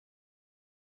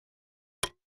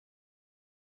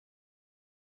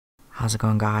How's it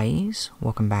going, guys?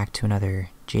 Welcome back to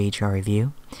another JHR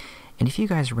review. And if you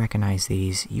guys recognize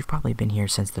these, you've probably been here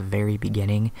since the very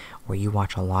beginning, where you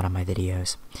watch a lot of my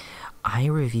videos. I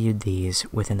reviewed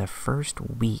these within the first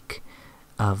week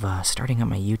of starting up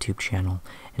my YouTube channel,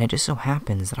 and it just so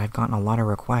happens that I've gotten a lot of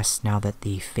requests now that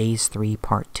the Phase 3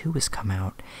 Part 2 has come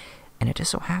out, and it just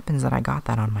so happens that I got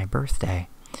that on my birthday.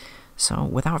 So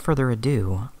without further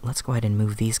ado, let's go ahead and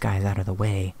move these guys out of the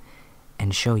way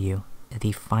and show you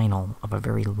the final of a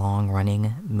very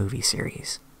long-running movie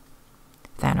series,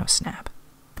 Thanos Snap.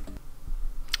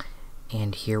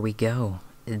 And here we go,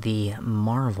 the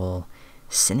Marvel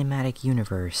Cinematic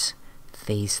Universe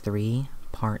Phase 3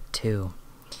 Part 2.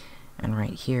 And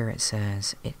right here it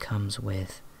says it comes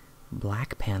with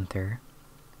Black Panther,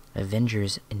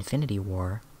 Avengers Infinity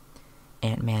War,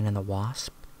 Ant-Man and the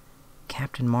Wasp,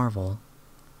 Captain Marvel,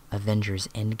 Avengers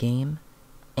Endgame,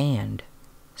 and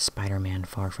Spider-Man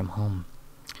Far From Home.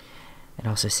 It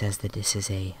also says that this is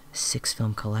a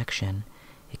 6-film collection.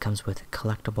 It comes with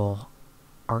collectible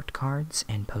art cards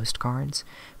and postcards,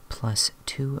 plus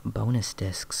 2 bonus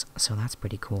discs, so that's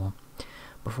pretty cool.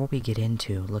 Before we get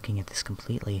into looking at this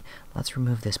completely, let's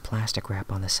remove this plastic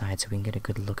wrap on the side so we can get a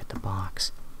good look at the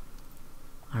box.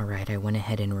 Alright, I went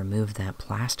ahead and removed that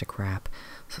plastic wrap,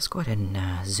 so let's go ahead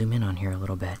and zoom in on here a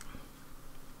little bit.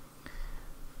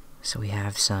 So we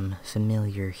have some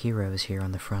familiar heroes here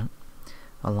on the front,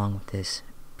 along with this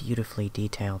beautifully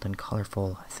detailed and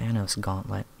colorful Thanos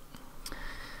gauntlet.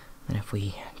 And if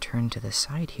we turn to the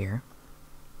side here,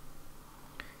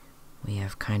 we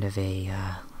have kind of a,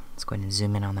 let's go ahead and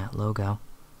zoom in on that logo,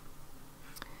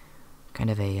 kind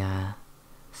of a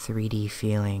 3D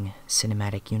feeling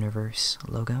cinematic universe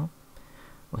logo,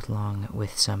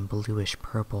 with some bluish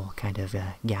purple kind of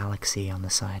a galaxy on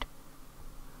the side.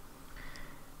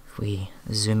 If we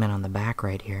zoom in on the back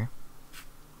right here,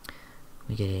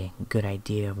 we get a good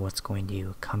idea of what's going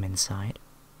to come inside.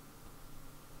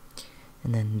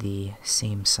 And then the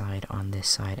same side on this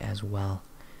side as well,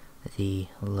 the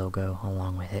logo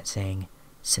along with it saying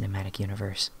Cinematic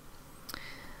Universe.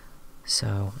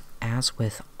 So, as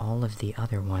with all of the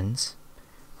other ones,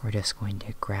 we're just going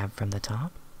to grab from the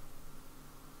top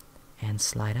and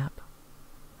slide up.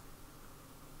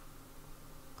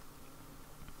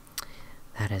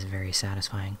 That is very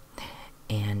satisfying.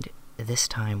 And this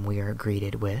time we are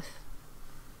greeted with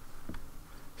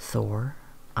Thor,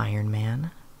 Iron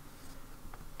Man,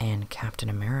 and Captain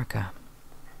America.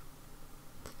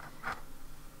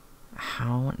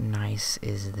 How nice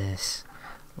is this?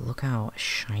 Look how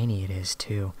shiny it is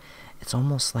too. It's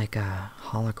almost like a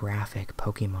holographic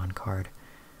Pokemon card.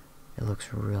 It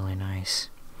looks really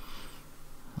nice.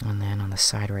 And then on the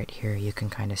side right here you can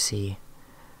kind of see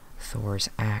Thor's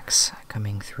axe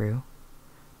coming through,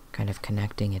 kind of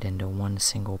connecting it into one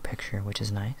single picture, which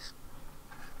is nice.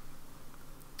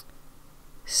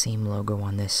 Same logo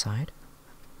on this side.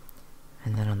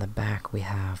 And then on the back we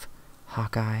have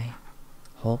Hawkeye,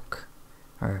 Hulk,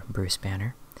 or Bruce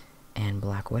Banner, and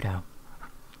Black Widow.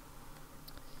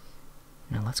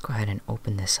 Now let's go ahead and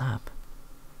open this up.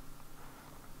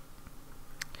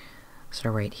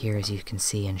 So right here, as you can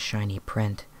see in shiny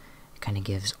print, kind of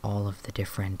gives all of the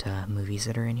different movies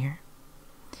that are in here.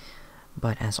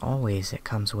 But as always, it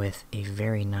comes with a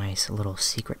very nice little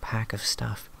secret pack of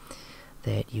stuff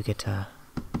that you get to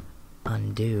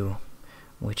undo,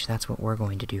 which that's what we're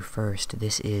going to do first.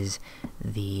 This is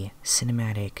the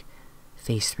Cinematic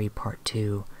Phase 3 Part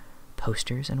 2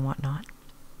 posters and whatnot.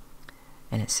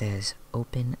 And it says,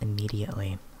 open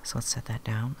immediately. So let's set that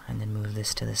down and then move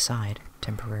this to the side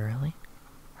temporarily.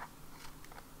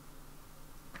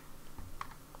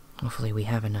 Hopefully we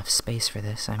have enough space for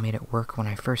this. I made it work when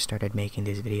I first started making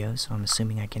these videos, so I'm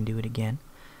assuming I can do it again.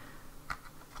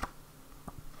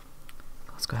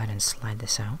 Let's go ahead and slide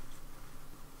this out.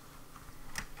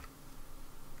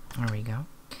 There we go.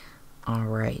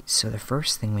 Alright, so the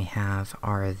first thing we have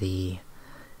are the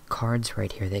cards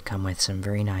right here. They come with some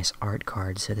very nice art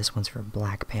cards. So this one's for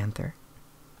Black Panther,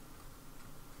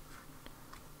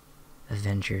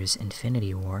 Avengers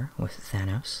Infinity War with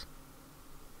Thanos,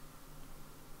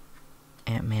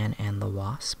 Ant-Man and the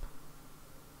Wasp,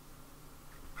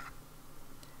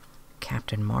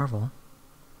 Captain Marvel,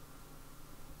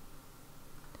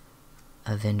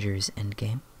 Avengers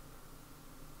Endgame,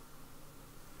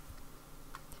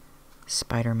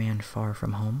 Spider-Man Far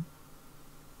From Home,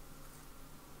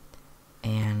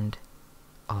 and,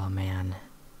 oh man,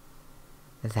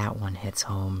 that one hits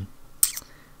home.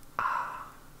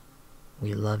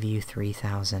 We love you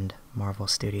 3000, Marvel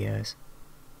Studios.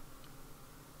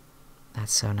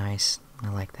 That's so nice. I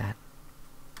like that.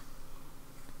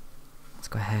 Let's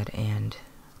go ahead and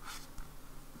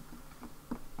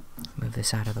move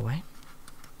this out of the way.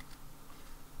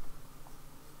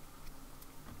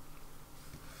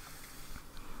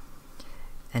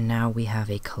 And now we have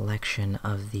a collection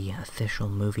of the official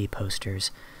movie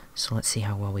posters, so let's see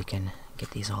how well we can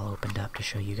get these all opened up to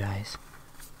show you guys.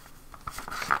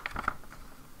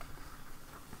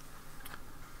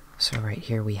 So right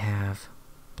here we have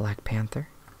Black Panther.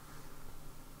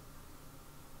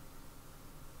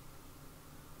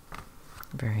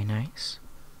 Very nice.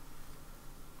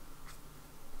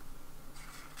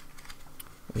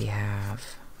 We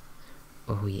have,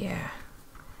 oh yeah,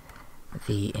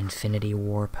 the Infinity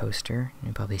War poster.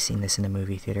 You've probably seen this in the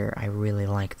movie theater. I really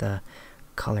like the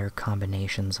color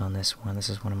combinations on this one. This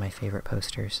is one of my favorite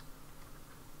posters.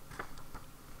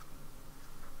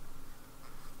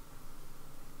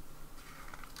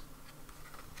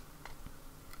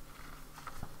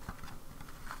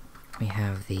 We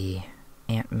have the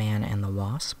Ant-Man and the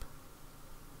Wasp.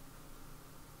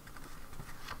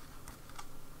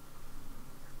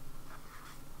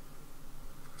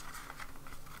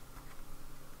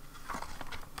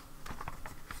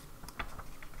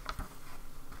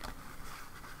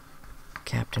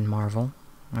 Captain Marvel.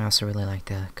 I also really like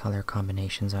the color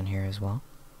combinations on here as well.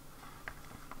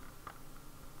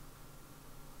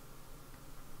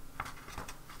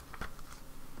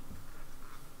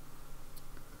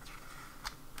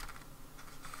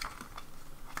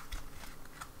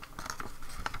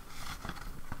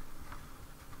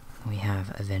 We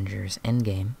have Avengers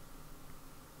Endgame.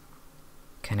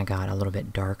 Kind of got a little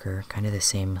bit darker, kind of the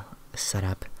same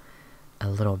setup a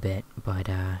little bit, but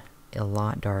a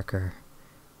lot darker,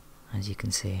 as you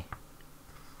can see.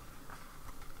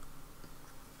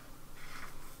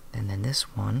 And then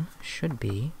this one should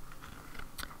be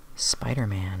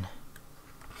Spider-Man.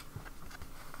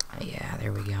 Yeah,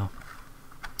 there we go.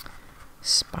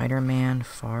 Spider-Man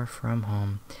Far From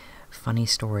Home. Funny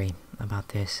story about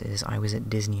this is I was at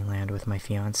Disneyland with my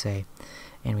fiance,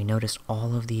 and we noticed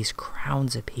all of these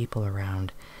crowds of people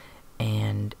around,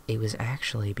 and it was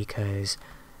actually because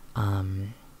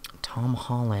Tom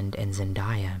Holland and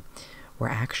Zendaya were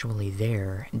actually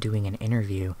there doing an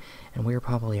interview, and we were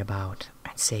probably about,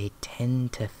 I'd say, 10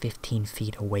 to 15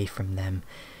 feet away from them,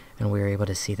 and we were able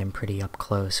to see them pretty up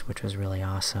close, which was really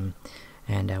awesome.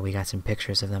 And we got some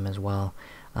pictures of them as well.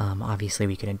 Obviously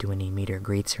we couldn't do any meet or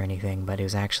greets or anything, but it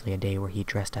was actually a day where he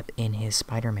dressed up in his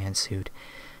Spider-Man suit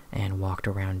and walked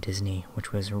around Disney,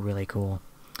 which was really cool.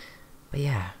 But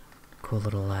yeah, cool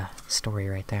little story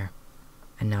right there.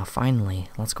 And now finally,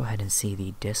 let's go ahead and see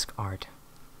the disc art.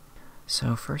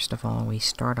 So first of all, we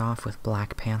start off with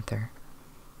Black Panther.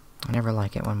 I never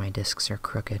like it when my discs are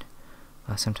crooked.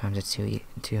 Sometimes it's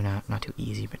not too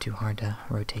easy, but too hard to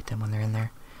rotate them when they're in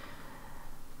there.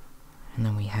 And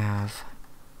then we have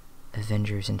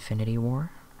Avengers Infinity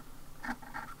War,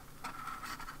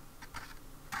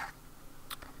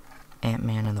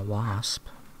 Ant-Man and the Wasp,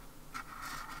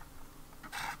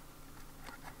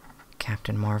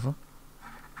 Captain Marvel,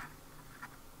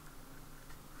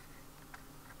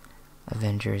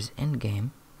 Avengers Endgame,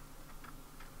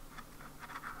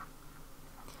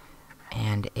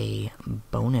 and a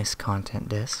bonus content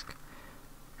disc,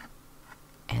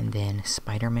 and then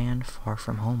Spider-Man Far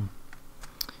From Home.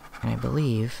 And I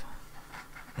believe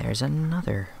there's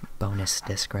another bonus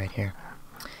disc right here.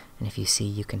 And if you see,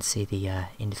 you can see the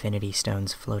Infinity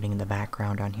Stones floating in the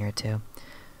background on here too.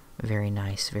 Very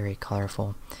nice, very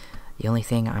colorful. The only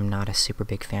thing I'm not a super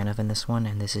big fan of in this one,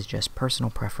 and this is just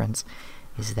personal preference,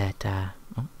 is that,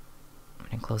 oh, I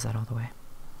didn't close that all the way.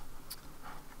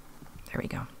 There we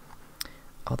go.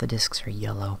 All the discs are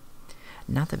yellow.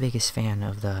 Not the biggest fan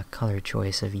of the color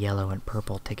choice of yellow and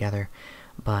purple together,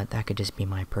 but that could just be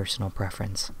my personal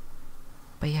preference.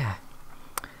 But yeah,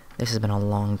 this has been a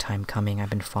long time coming. I've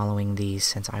been following these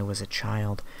since I was a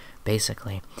child,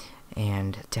 basically,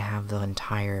 and to have the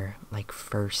entire, like,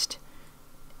 first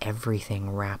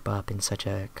everything wrap up in such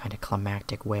a kind of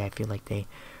climactic way, I feel like they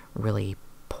really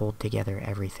pulled together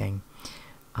everything.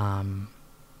 I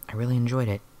really enjoyed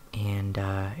it, and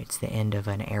it's the end of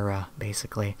an era,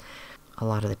 basically. A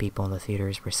lot of the people in the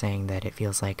theaters were saying that it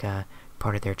feels like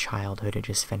part of their childhood had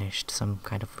just finished, some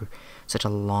kind of such a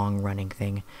long-running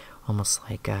thing, almost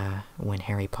like when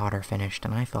Harry Potter finished,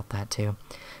 and I felt that too.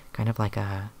 Kind of like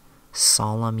a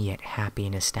solemn yet happy,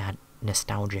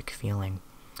 nostalgic feeling.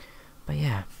 But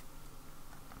yeah,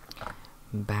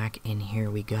 back in here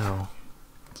we go.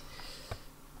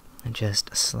 It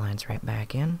just slides right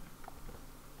back in.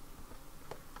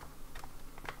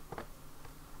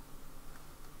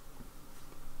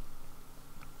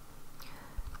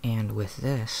 And with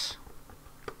this,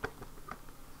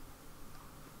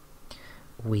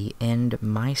 we end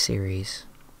my series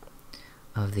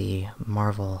of the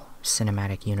Marvel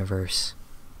Cinematic Universe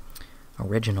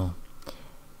original,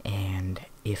 and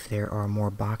if there are more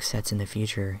box sets in the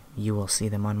future, you will see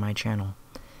them on my channel.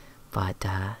 But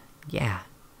yeah,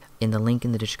 in the link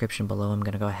in the description below, I'm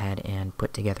going to go ahead and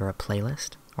put together a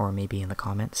playlist, or maybe in the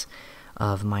comments,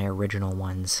 of my original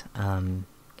ones, and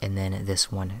then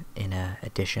this one in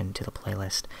addition to the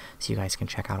playlist, so you guys can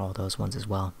check out all those ones as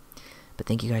well. But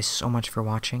thank you guys so much for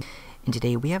watching, and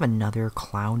today we have another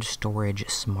cloud storage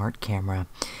smart camera.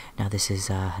 Now this is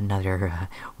another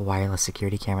wireless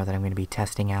security camera that I'm going to be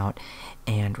testing out,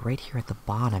 and right here at the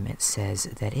bottom it says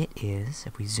that it is,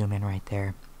 if we zoom in right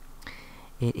there,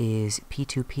 it is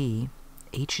P2P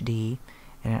HD,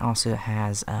 and it also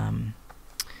has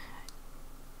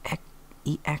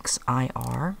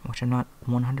EXIR, which I'm not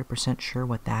 100% sure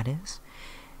what that is.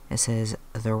 It says,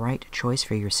 the right choice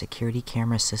for your security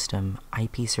camera system.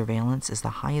 IP surveillance is the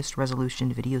highest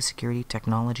resolution video security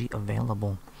technology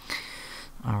available.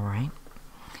 Alright.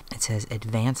 It says,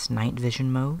 advanced night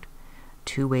vision mode,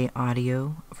 two-way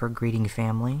audio for greeting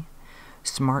family,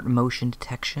 smart motion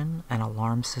detection and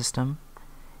alarm system,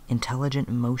 intelligent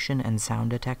motion and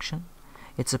sound detection.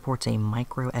 It supports a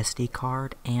micro SD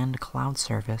card and cloud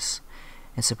service.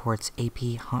 It supports AP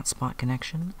hotspot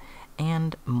connection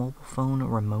and mobile phone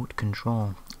remote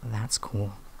control. That's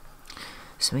cool.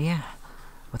 So yeah,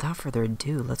 without further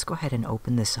ado, let's go ahead and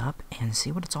open this up and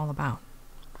see what it's all about.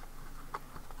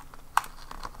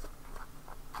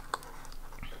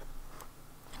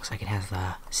 Looks like it has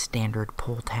the standard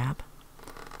pull tab.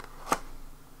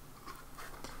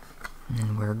 And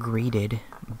then we're greeted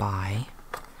by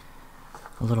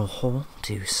a little hole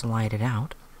to slide it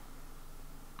out.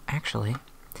 Actually,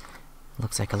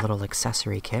 looks like a little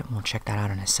accessory kit. We'll check that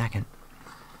out in a second.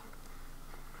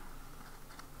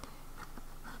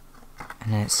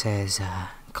 And then it says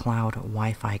Cloud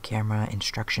Wi-Fi Camera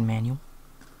Instruction Manual.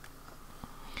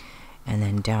 And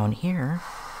then down here,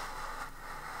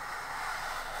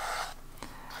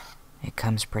 it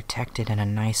comes protected in a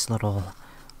nice little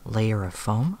layer of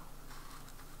foam.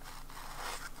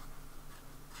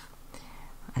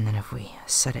 And then if we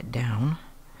set it down,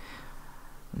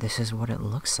 this is what it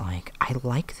looks like. I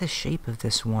like the shape of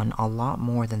this one a lot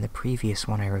more than the previous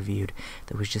one I reviewed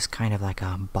that was just kind of like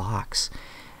a box.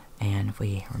 And if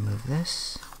we remove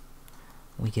this,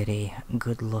 we get a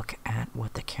good look at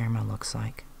what the camera looks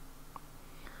like.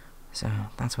 So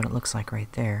that's what it looks like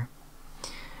right there.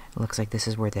 It looks like this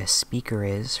is where the speaker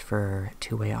is for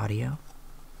two-way audio.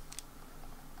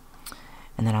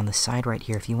 And then on the side right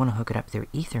here, if you want to hook it up through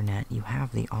Ethernet, you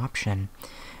have the option.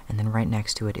 And then right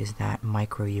next to it is that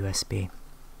micro USB.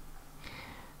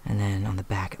 And then on the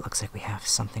back, it looks like we have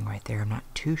something right there. I'm not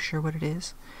too sure what it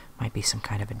is. Might be some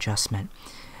kind of adjustment.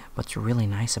 What's really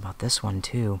nice about this one,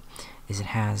 too, is it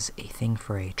has a thing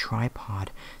for a tripod.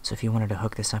 So if you wanted to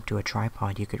hook this up to a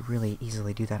tripod, you could really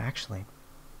easily do that, actually.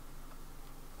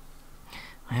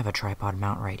 I have a tripod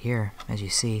mount right here. As you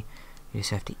see, you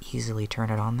just have to easily turn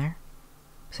it on there.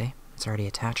 See? It's already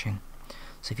attaching.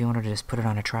 So if you wanted to just put it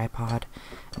on a tripod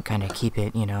and kind of keep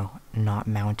it, you know, not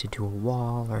mounted to a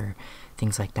wall or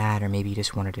things like that, or maybe you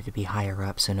just wanted it to be higher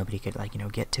up so nobody could, like, you know,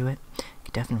 get to it, you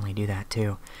could definitely do that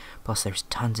too. Plus there's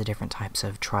tons of different types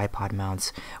of tripod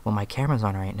mounts. What my camera's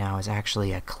on right now is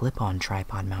actually a clip-on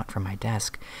tripod mount for my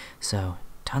desk, so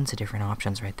tons of different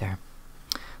options right there.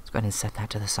 Let's go ahead and set that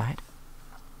to the side.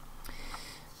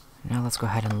 Now let's go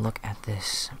ahead and look at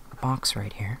this box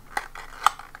right here.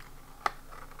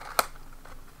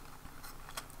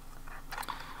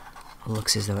 It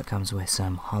looks as though it comes with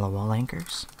some hollow wall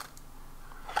anchors,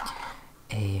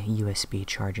 a USB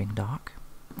charging dock,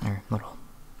 or little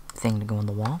thing to go on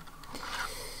the wall.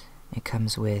 It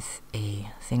comes with a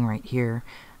thing right here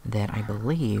that I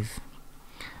believe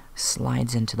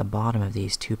slides into the bottom of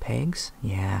these two pegs.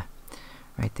 Yeah,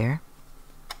 right there.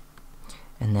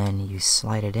 And then you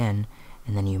slide it in,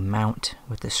 and then you mount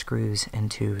with the screws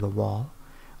into the wall,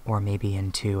 or maybe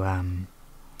into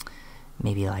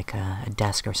maybe like a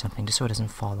desk or something, just so it doesn't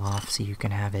fall off, so you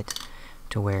can have it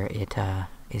to where it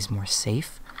is more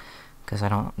safe, because I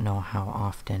don't know how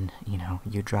often, you know,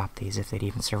 you drop these, if they'd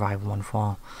even survive one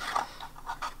fall.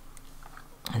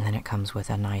 And then it comes with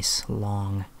a nice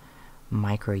long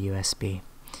micro USB.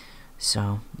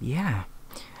 So yeah,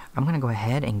 I'm gonna go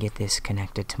ahead and get this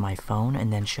connected to my phone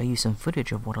and then show you some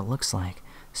footage of what it looks like.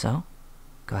 So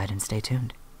go ahead and stay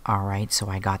tuned. Alright, so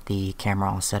I got the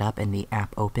camera all set up and the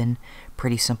app open.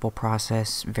 Pretty simple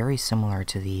process, very similar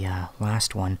to the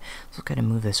last one. So go ahead and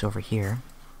move this over here.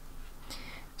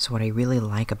 So what I really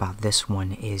like about this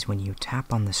one is when you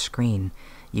tap on the screen,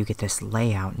 you get this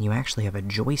layout, and you actually have a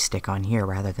joystick on here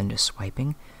rather than just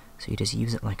swiping. So you just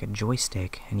use it like a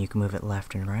joystick, and you can move it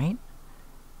left and right.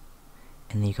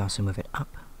 And then you can also move it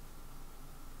up.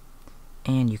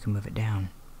 And you can move it down.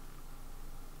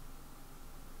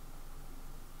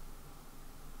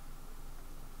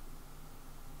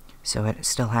 So it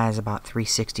still has about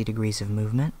 360 degrees of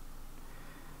movement.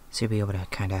 So you'll be able to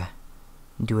kind of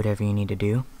do whatever you need to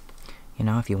do. You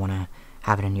know, if you want to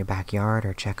have it in your backyard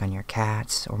or check on your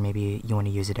cats, or maybe you want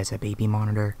to use it as a baby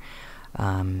monitor.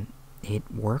 It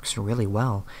works really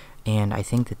well. And I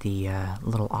think that the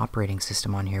little operating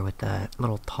system on here with the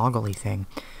little toggly thing,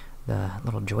 the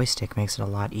little joystick, makes it a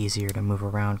lot easier to move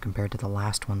around compared to the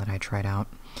last one that I tried out.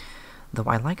 Though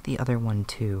I like the other one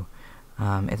too.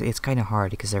 It's kind of hard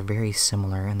because they're very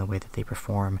similar in the way that they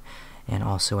perform and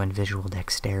also in visual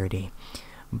dexterity.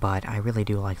 But I really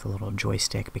do like the little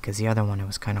joystick, because the other one, it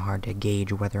was kind of hard to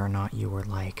gauge whether or not you were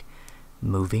like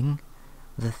moving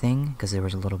the thing, because there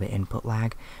was a little bit input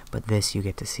lag. But this, you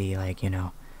get to see, like, you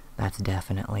know, that's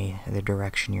definitely the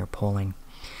direction you're pulling.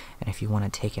 And if you want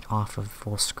to take it off of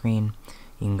full screen,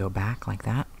 you can go back like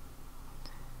that.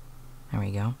 There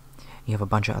we go. You have a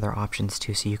bunch of other options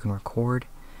too, so you can record,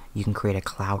 you can create a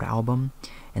cloud album,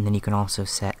 and then you can also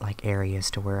set like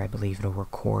areas to where I believe it'll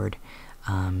record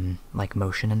like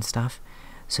motion and stuff,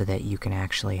 so that you can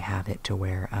actually have it to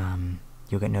where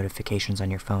you'll get notifications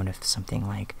on your phone if something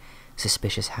like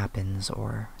suspicious happens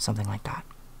or something like that.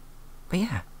 But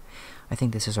yeah, I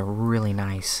think this is a really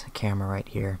nice camera right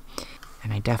here,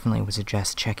 and I definitely would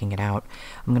suggest checking it out.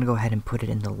 I'm going to go ahead and put it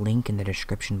in the link in the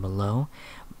description below,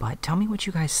 but tell me what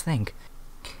you guys think.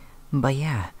 But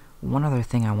yeah, one other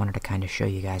thing I wanted to kind of show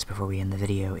you guys before we end the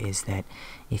video is that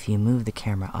if you move the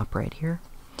camera up right here,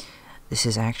 this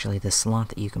is actually the slot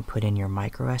that you can put in your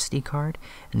micro SD card,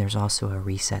 and there's also a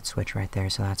reset switch right there,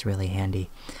 so that's really handy.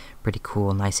 Pretty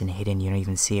cool, nice and hidden. You don't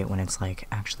even see it when it's like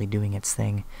actually doing its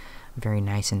thing. Very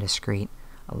nice and discreet.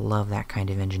 I love that kind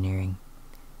of engineering.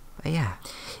 But yeah,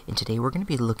 and today we're going to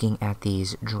be looking at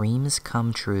these Dreams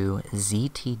Come True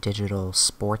ZT Digital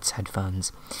Sports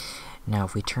headphones. Now,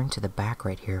 if we turn to the back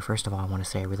right here, first of all, I want to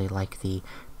say I really like the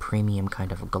premium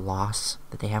kind of gloss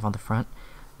that they have on the front.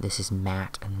 This is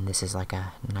matte, and this is like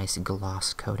a nice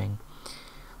gloss coating.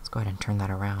 Let's go ahead and turn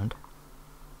that around.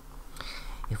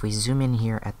 If we zoom in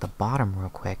here at the bottom real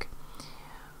quick,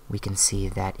 we can see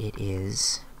that it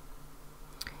is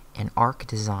an ARC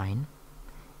design.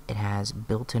 It has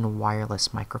built-in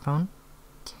wireless microphone,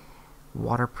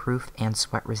 waterproof and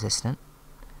sweat resistant.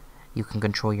 You can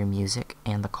control your music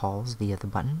and the calls via the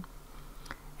button.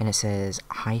 And it says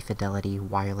high fidelity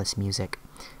wireless music.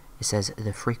 It says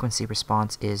the frequency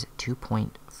response is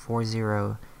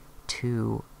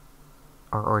 2.402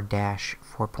 or dash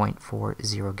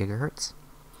 4.40 gigahertz.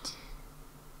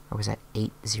 Or was that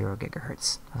 80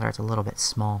 gigahertz? That's a little bit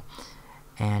small.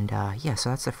 And yeah, so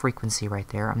that's the frequency right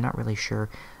there. I'm not really sure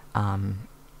how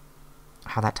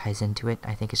that ties into it.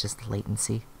 I think it's just the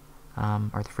latency,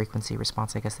 or the frequency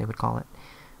response, I guess they would call it.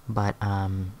 But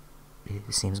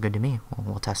it seems good to me.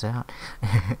 We'll test it out.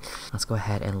 Let's go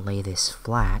ahead and lay this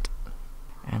flat,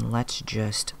 and let's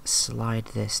just slide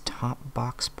this top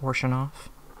box portion off.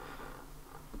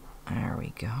 There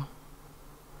we go.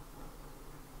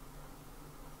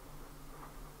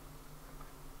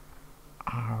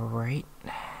 Alright,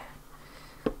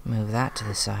 move that to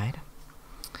the side.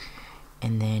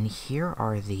 And then here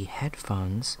are the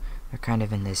headphones. They're kind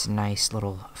of in this nice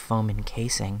little foam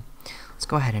encasing. Let's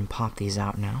go ahead and pop these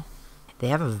out now. They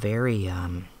have a very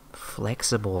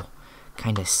flexible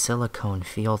kind of silicone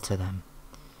feel to them,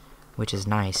 which is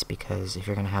nice because if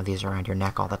you're going to have these around your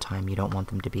neck all the time, you don't want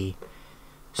them to be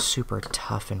super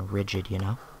tough and rigid, you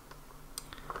know?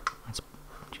 Let's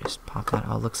just pop that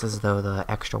out. It looks as though the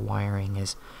extra wiring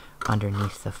is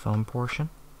underneath the foam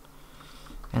portion.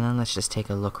 And then let's just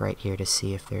take a look right here to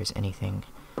see if there's anything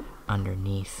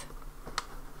underneath.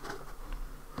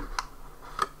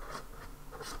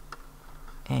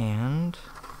 And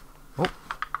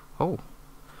oh,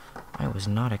 I was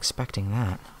not expecting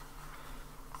that.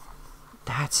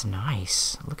 That's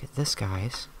nice. Look at this,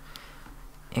 guys.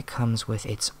 It comes with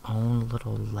its own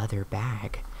little leather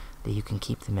bag that you can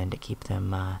keep them in to keep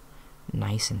them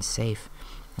nice and safe.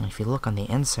 And if you look on the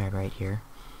inside right here,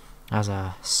 it has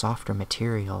a softer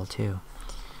material too.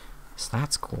 So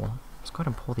that's cool. Let's go ahead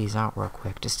and pull these out real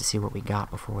quick just to see what we got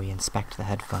before we inspect the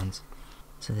headphones.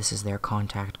 So this is their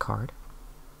contact card.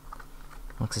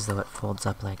 Looks as though it folds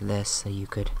up like this, so you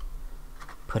could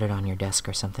put it on your desk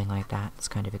or something like that. It's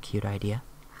kind of a cute idea.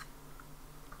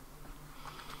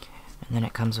 And then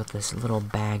it comes with this little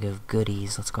bag of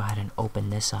goodies. Let's go ahead and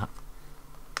open this up.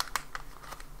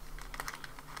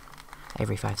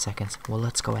 Every 5 seconds. Well,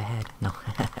 let's go ahead. No.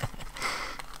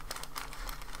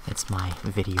 It's my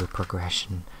video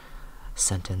progression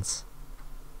sentence.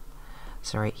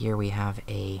 So right here we have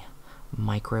a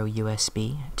micro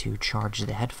USB to charge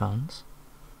the headphones.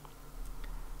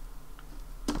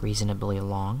 Reasonably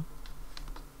long.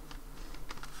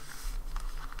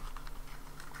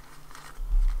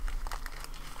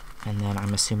 And then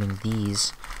I'm assuming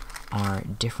these are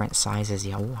different sizes.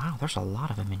 Yeah, wow, there's a lot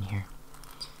of them in here.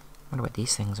 I wonder what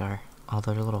these things are. Oh,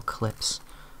 they're little clips.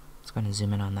 Let's go ahead and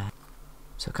zoom in on that.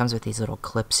 So it comes with these little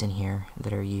clips in here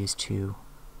that are used to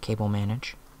cable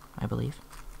manage, I believe.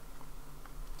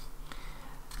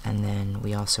 And then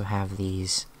we also have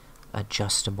these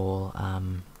adjustable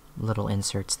little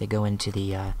inserts. They go into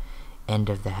the end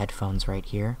of the headphones right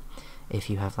here if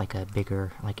you have like a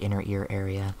bigger like inner ear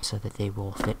area, so that they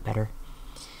will fit better.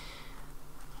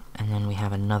 And then we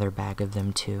have another bag of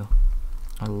them too.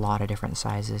 A lot of different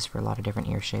sizes for a lot of different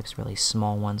ear shapes. Really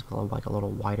small ones with like a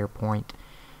little wider point.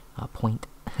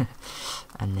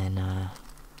 And then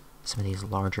some of these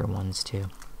larger ones too.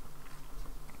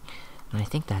 And I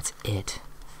think that's it.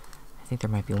 I think there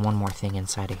might be one more thing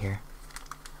inside of here.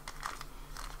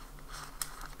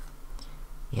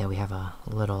 Yeah, we have a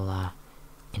little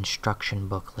instruction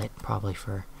booklet, probably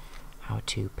for how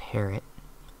to pair it.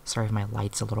 Sorry if my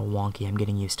light's a little wonky, I'm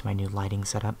getting used to my new lighting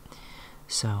setup.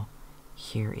 So,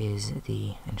 here is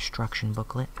the instruction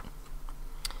booklet.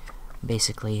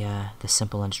 Basically, the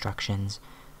simple instructions.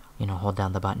 You know, hold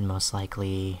down the button most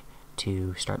likely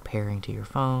to start pairing to your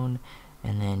phone,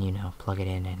 and then, you know, plug it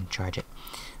in and charge it.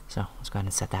 So, let's go ahead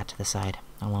and set that to the side,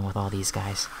 along with all these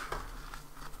guys.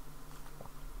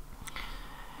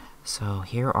 So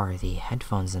here are the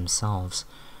headphones themselves.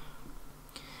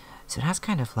 So it has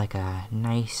kind of like a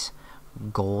nice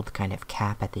gold kind of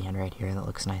cap at the end right here that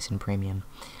looks nice and premium.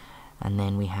 And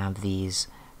then we have these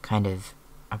kind of,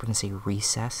 I wouldn't say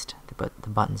recessed, but the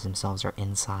buttons themselves are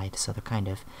inside, so they're kind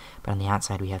of, but on the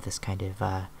outside we have this kind of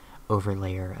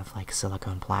overlayer of like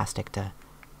silicone plastic to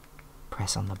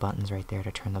press on the buttons right there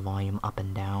to turn the volume up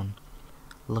and down.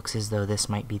 Looks as though this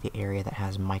might be the area that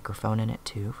has microphone in it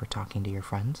too, for talking to your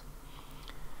friends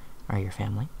or your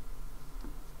family.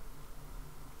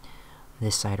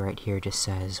 This side right here just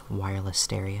says wireless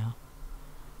stereo.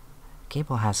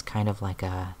 Cable has kind of like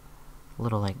a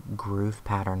little like groove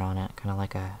pattern on it, kind of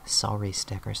like a celery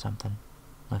stick or something.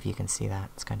 I don't know if you can see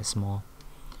that, it's kind of small.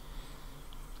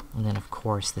 And then of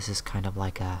course this is kind of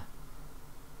like a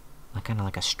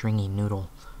stringy noodle.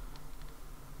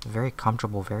 Very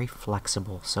comfortable, very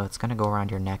flexible, so it's going to go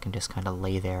around your neck and just kind of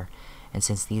lay there. And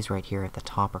since these right here at the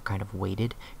top are kind of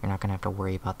weighted, you're not going to have to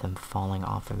worry about them falling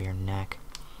off of your neck.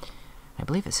 I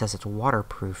believe it says it's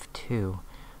waterproof too,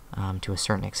 to a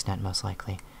certain extent most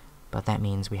likely. But that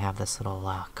means we have this little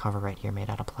cover right here made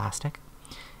out of plastic.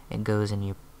 It goes and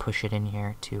you push it in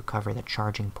here to cover the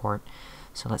charging port.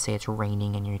 So let's say it's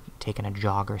raining and you're taking a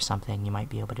jog or something, you might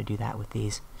be able to do that with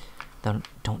these.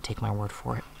 Don't take my word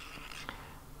for it.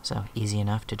 So, easy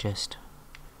enough to just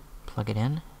plug it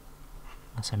in.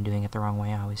 Unless I'm doing it the wrong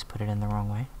way, I always put it in the wrong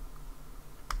way.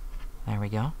 There we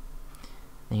go.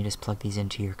 Then you just plug these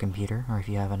into your computer, or if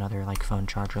you have another like phone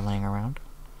charger laying around.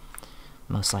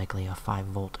 Most likely a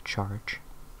 5-volt charge.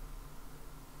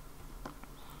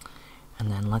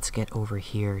 And then let's get over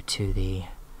here to the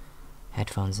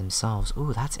headphones themselves.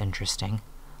 Ooh, that's interesting.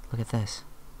 Look at this.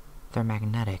 They're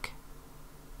magnetic.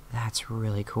 That's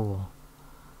really cool.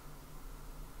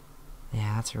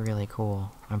 Yeah, that's really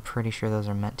cool. I'm pretty sure those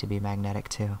are meant to be magnetic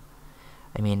too.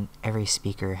 I mean, every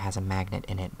speaker has a magnet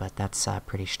in it, but that's a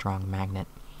pretty strong magnet.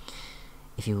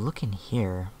 If you look in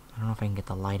here, I don't know if I can get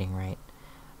the lighting right.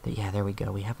 But yeah, there we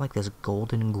go. We have like this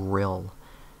golden grill.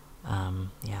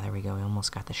 Yeah, there we go. We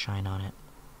almost got the shine on it.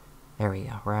 There we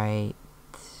go. Right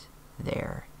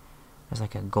there. There's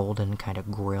like a golden kind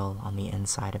of grill on the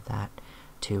inside of that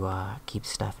to keep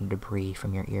stuff and debris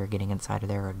from your ear getting inside of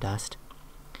there, or dust.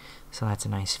 So that's a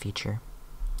nice feature.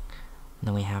 And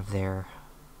then we have their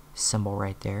symbol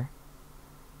right there.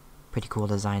 Pretty cool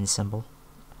design symbol.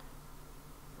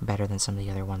 Better than some of the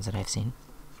other ones that I've seen.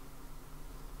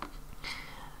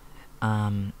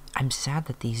 I'm sad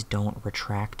that these don't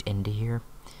retract into here,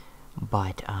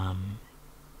 but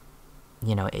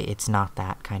you know, it's not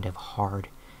that kind of hard,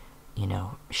 you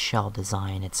know, shell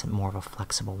design. It's more of a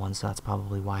flexible one, so that's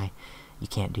probably why you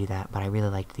can't do that. But I really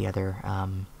liked the other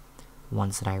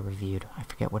ones that I reviewed. I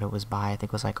forget what it was by. I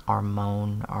think it was like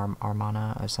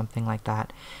Armana or something like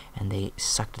that, and they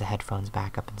sucked the headphones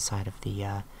back up inside of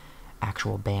the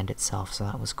actual band itself, so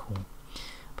that was cool.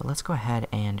 But let's go ahead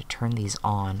and turn these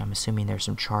on. I'm assuming there's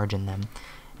some charge in them,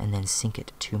 and then sync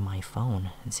it to my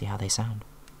phone and see how they sound.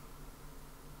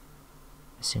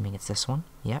 Assuming it's this one.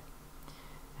 Yep.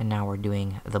 And now we're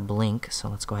doing the blink, so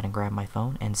let's go ahead and grab my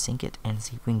phone and sync it and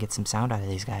see if we can get some sound out of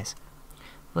these guys.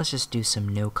 Let's just do some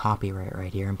no copyright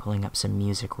right here. I'm pulling up some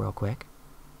music real quick.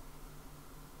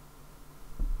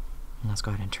 And let's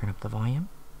go ahead and turn up the volume.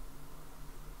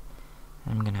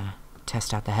 I'm gonna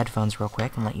test out the headphones real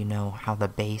quick and let you know how the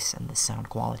bass and the sound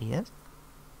quality is.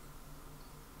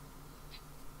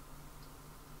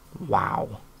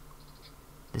 Wow.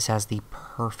 This has the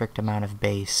perfect amount of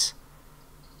bass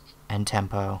and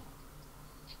tempo.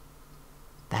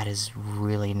 That is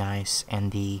really nice.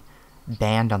 And the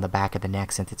band on the back of the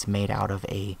neck, since it's made out of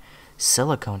a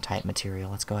silicone type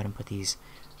material, let's go ahead and put these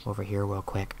over here real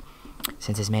quick.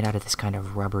 Since it's made out of this kind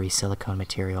of rubbery silicone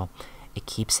material, it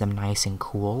keeps them nice and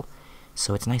cool,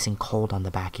 so it's nice and cold on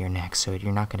the back of your neck, so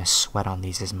you're not going to sweat on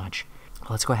these as much.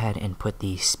 Let's go ahead and put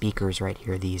the speakers right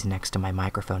here, these next to my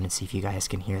microphone, and see if you guys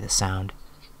can hear the sound.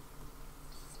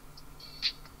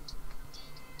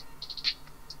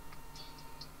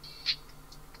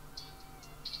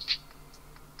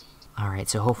 Alright,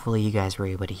 so hopefully you guys were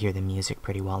able to hear the music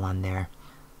pretty well on there.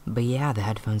 But yeah, the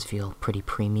headphones feel pretty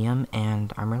premium,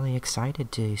 and I'm really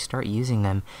excited to start using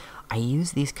them. I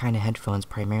use these kind of headphones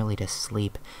primarily to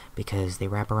sleep because they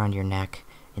wrap around your neck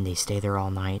and they stay there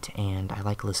all night, and I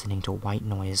like listening to white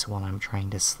noise while I'm trying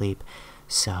to sleep.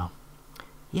 So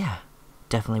yeah,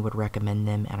 definitely would recommend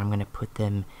them, and I'm going to put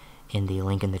them in the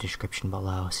link in the description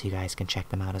below so you guys can check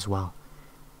them out as well.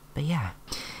 But yeah,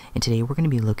 and today we're going to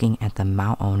be looking at the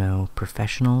𝗦𝘂𝗯𝗀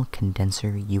Professional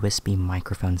Condenser USB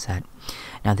Microphone Set.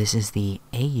 Now this is the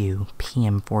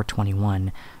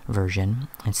AU-PM421 version.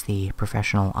 It's the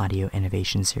Professional Audio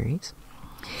Innovation Series.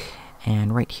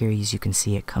 And right here, as you can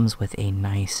see, it comes with a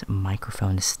nice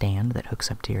microphone stand that hooks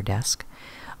up to your desk,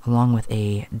 along with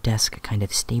a desk kind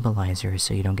of stabilizer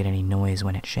so you don't get any noise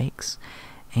when it shakes,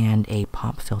 and a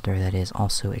pop filter that is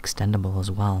also extendable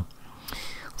as well.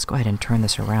 Let's go ahead and turn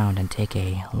this around and take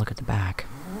a look at the back.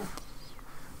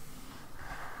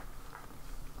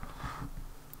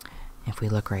 If we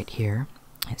look right here,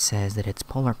 it says that its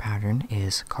polar pattern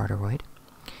is cardioid.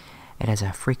 It has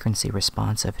a frequency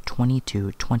response of 20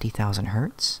 to 20,000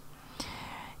 hertz.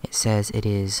 It says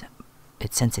its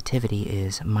sensitivity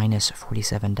is minus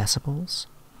 47 decibels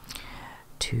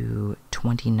to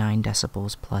 29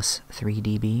 decibels plus 3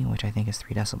 dB, which I think is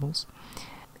 3 decibels.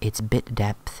 Its bit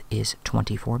depth is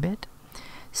 24-bit.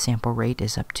 Sample rate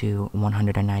is up to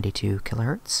 192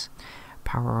 kilohertz.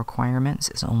 Power requirements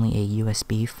is only a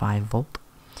USB 5 volt.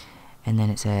 And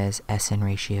then it says SN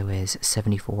ratio is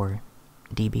 74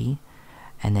 dB.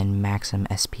 And then maximum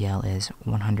SPL is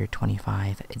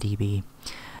 125 dB.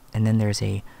 And then there's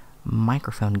a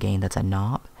microphone gain that's a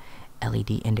knob,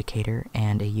 LED indicator,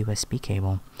 and a USB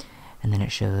cable. And then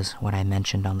it shows what I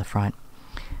mentioned on the front.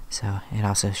 So it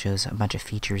also shows a bunch of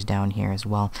features down here as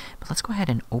well. But let's go ahead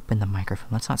and open the microphone.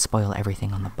 Let's not spoil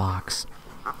everything on the box.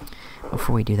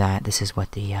 Before we do that, this is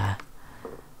what the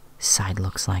side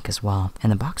looks like as well.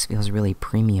 And the box feels really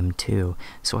premium too.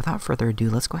 So without further ado,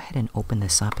 let's go ahead and open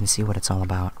this up and see what it's all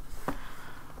about.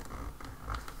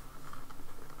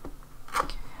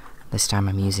 This time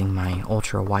I'm using my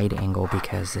ultra wide angle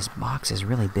because this box is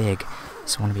really big.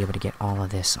 So I want to be able to get all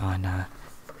of this on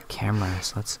camera.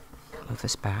 So let's move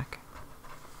this back.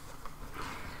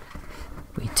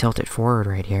 We tilt it forward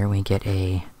right here, we get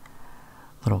a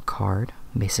little card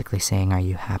basically saying, are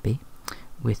you happy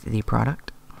with the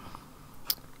product?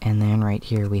 And then right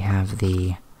here we have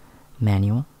the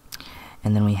manual,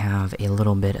 and then we have a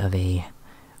little bit of a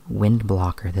wind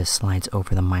blocker. This slides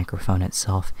over the microphone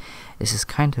itself. This is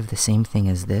kind of the same thing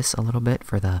as this a little bit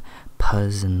for the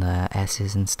𝗏s and the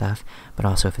𝑠's and stuff, but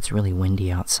also if it's really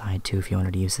windy outside too, if you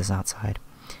wanted to use this outside.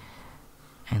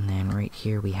 And then right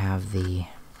here we have the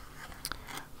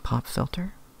pop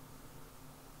filter.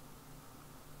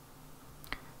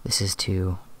 This is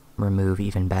to remove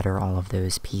even better all of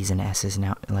those P's and S's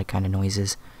now, like kind of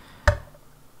noises.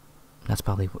 That's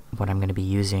probably what I'm going to be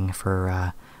using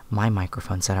for my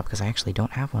microphone setup, because I actually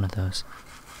don't have one of those.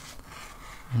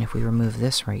 And if we remove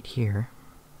this right here,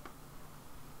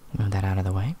 move that out of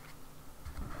the way.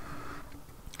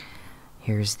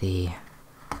 Here's the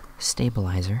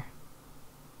stabilizer.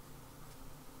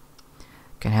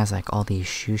 It has like all these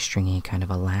shoestringy kind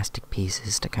of elastic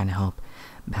pieces to kind of help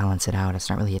balance it out. It's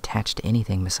not really attached to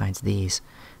anything besides these,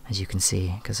 as you can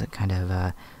see, because it kind of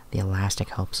the elastic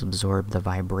helps absorb the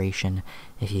vibration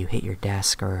if you hit your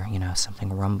desk or, you know,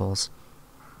 something rumbles.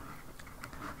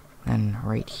 Then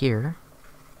right here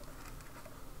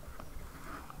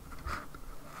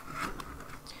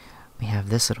we have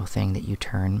this little thing that you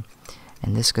turn,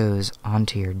 and this goes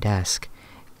onto your desk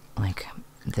like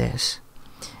this.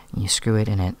 You screw it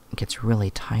and it gets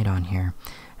really tight on here,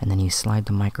 and then you slide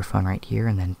the microphone right here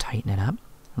and then tighten it up,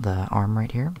 the arm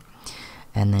right here,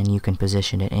 and then you can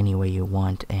position it any way you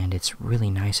want, and it's really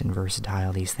nice and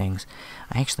versatile, these things.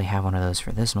 I actually have one of those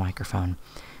for this microphone,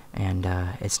 and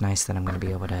it's nice that I'm going to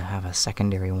be able to have a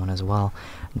secondary one as well,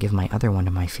 give my other one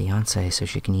to my fiance so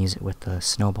she can use it with the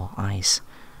snowball ice.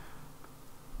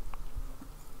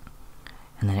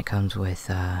 And then it comes with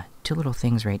two little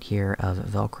things right here of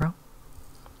Velcro,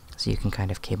 so you can kind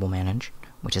of cable manage,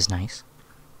 which is nice.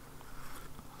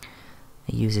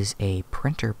 It uses a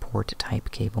printer port type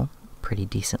cable, pretty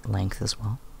decent length as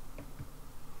well.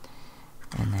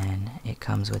 And then it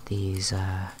comes with these,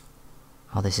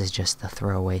 oh, this is just the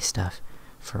throwaway stuff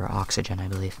for oxygen, I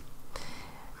believe.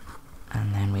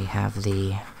 And then we have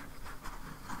the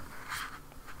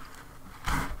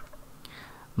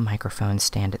microphone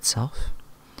stand itself,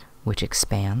 which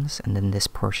expands, and then this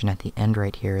portion at the end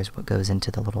right here is what goes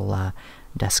into the little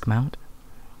desk mount.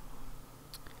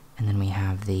 And then we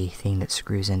have the thing that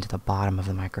screws into the bottom of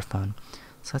the microphone.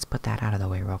 So let's put that out of the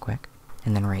way real quick.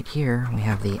 And then right here, we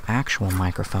have the actual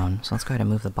microphone. So let's go ahead and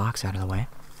move the box out of the way.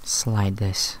 Slide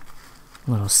this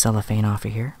little cellophane off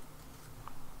of here.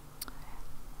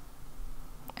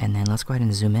 And then let's go ahead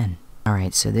and zoom in.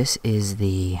 Alright, so this is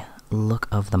the look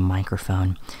of the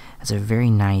microphone. It's a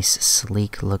very nice,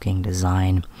 sleek looking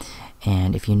design.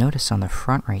 And if you notice on the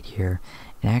front right here,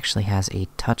 it actually has a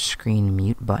touchscreen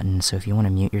mute button. So if you want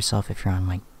to mute yourself, if you're on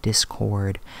like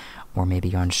Discord, or maybe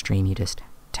you're on stream, you just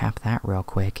tap that real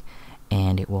quick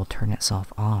and it will turn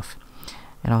itself off.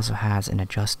 It also has an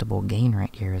adjustable gain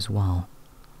right here as well.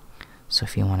 So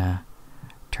if you want to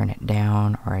turn it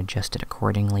down or adjust it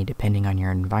accordingly depending on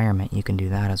your environment, you can do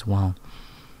that as well.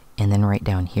 And then right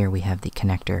down here we have the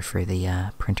connector for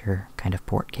the printer kind of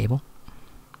port cable.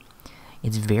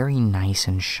 It's very nice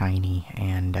and shiny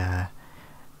and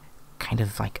kind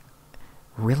of like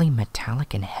really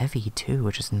metallic and heavy too,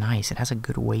 which is nice. It has a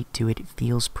good weight to it. It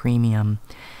feels premium.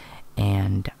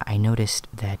 And I noticed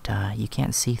that you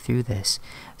can't see through this,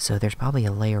 so there's probably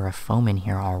a layer of foam in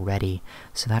here already,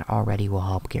 so that already will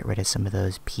help get rid of some of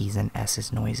those P's and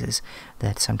S's noises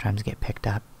that sometimes get picked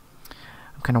up.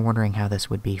 I'm kind of wondering how this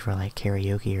would be for like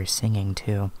karaoke or singing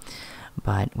too.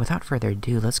 But without further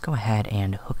ado, let's go ahead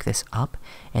and hook this up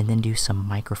and then do some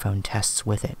microphone tests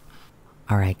with it.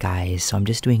 Alright guys, so I'm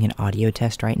just doing an audio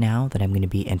test right now that I'm going to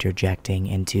be interjecting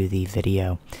into the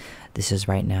video. This is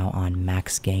right now on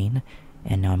max gain,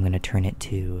 and now I'm going to turn it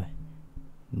to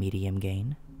medium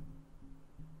gain.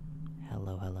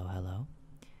 Hello, hello, hello.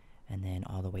 And then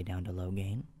all the way down to low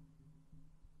gain.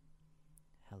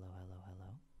 Hello, hello,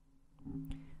 hello.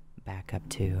 Back up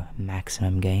to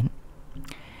maximum gain.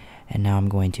 And now I'm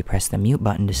going to press the mute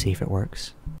button to see if it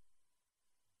works.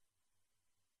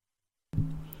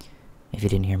 If you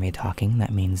didn't hear me talking,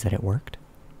 that means that it worked.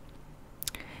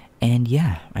 And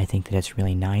yeah, I think that it's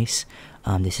really nice.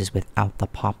 This is without the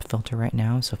pop filter right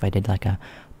now, so if I did like a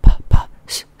pop, pop,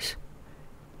 s, s,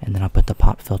 and then I'll put the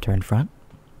pop filter in front.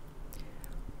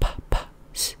 Pop, pop,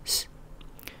 s, s.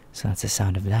 So that's the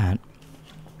sound of that.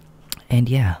 And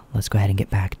yeah, let's go ahead and get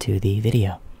back to the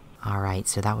video. Alright,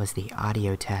 so that was the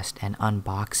audio test and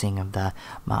unboxing of the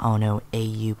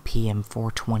𝗦𝘂𝗯𝗀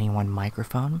PM421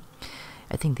 microphone.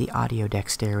 I think the audio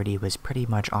dexterity was pretty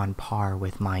much on par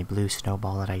with my blue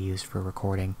snowball that I used for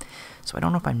recording, so I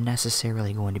don't know if I'm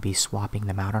necessarily going to be swapping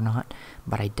them out or not,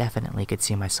 but I definitely could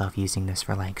see myself using this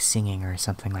for like singing or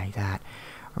something like that,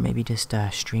 or maybe just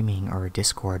streaming or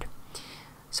Discord.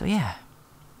 So yeah,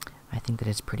 I think that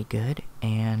it's pretty good,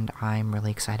 and I'm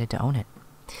really excited to own it.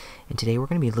 And today we're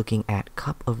going to be looking at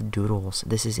Cup of Doodles.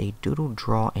 This is a doodle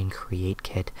draw and create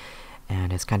kit.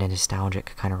 And it's kind of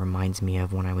nostalgic, kind of reminds me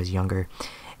of when I was younger.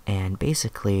 And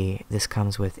basically, this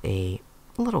comes with a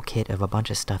little kit of a bunch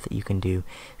of stuff that you can do,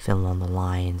 fill in the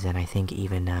lines, and I think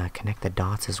even connect the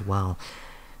dots as well.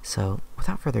 So,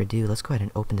 without further ado, let's go ahead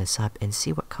and open this up and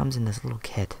see what comes in this little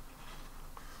kit.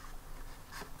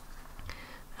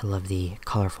 I love the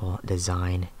colorful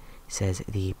design. It says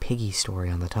the Piggy Story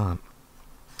on the top.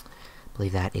 I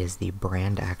believe that is the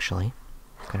brand, actually.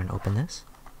 Go ahead and open this.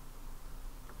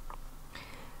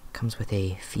 Comes with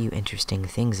a few interesting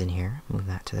things in here. Move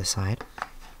that to the side.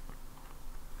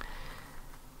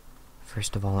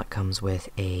 First of all, it comes with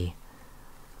a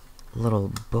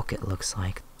little book, it looks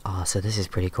like. Oh, so this is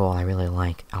pretty cool. I really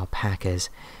like alpacas.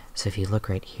 So if you look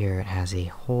right here, it has a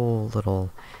whole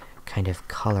little kind of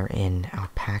color in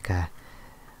alpaca,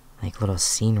 like little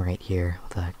scene right here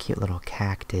with a cute little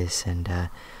cactus, and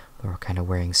we're kind of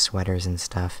wearing sweaters and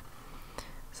stuff.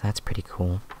 So that's pretty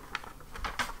cool.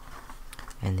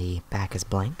 And the back is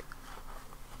blank.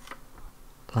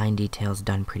 Line details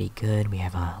done pretty good. We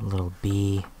have a little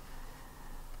bee,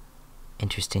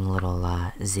 interesting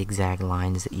little zigzag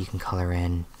lines that you can color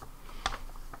in.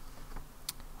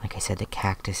 Like I said, the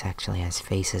cactus actually has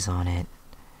faces on it.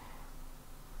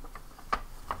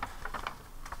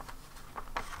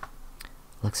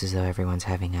 Looks as though everyone's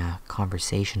having a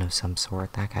conversation of some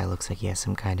sort. That guy looks like he has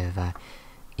some kind of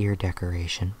ear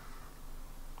decoration.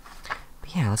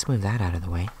 But yeah, let's move that out of the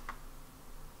way.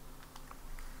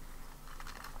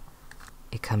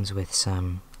 It comes with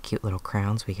some cute little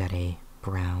crowns. We got a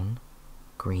brown,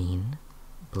 green,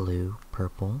 blue,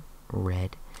 purple,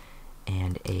 red,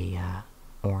 and a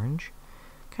orange.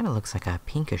 Kind of looks like a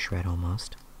pinkish red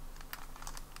almost.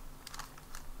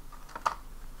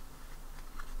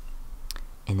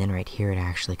 And then right here it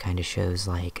actually kind of shows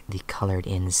like the colored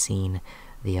in scene,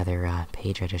 the other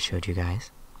page I just showed you guys.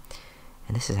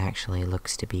 And this is actually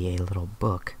looks to be a little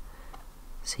book,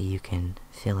 so you can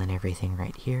fill in everything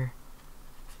right here.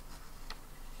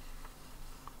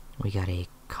 We got a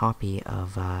copy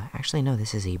of, actually no,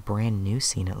 this is a brand new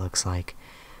scene it looks like.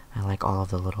 I like all of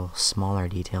the little smaller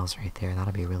details right there.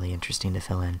 That'll be really interesting to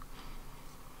fill in.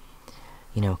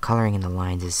 You know, coloring in the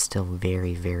lines is still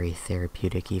very, very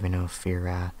therapeutic, even if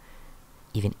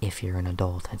you're an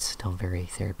adult, it's still very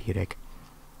therapeutic.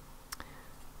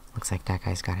 Looks like that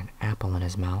guy's got an apple in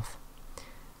his mouth.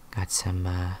 Got some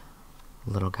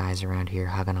little guys around here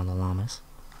hugging on the llamas.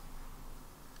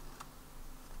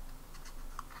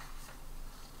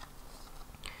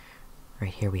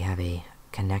 Right here we have a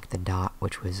connect the dot,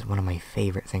 which was one of my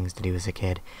favorite things to do as a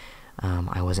kid.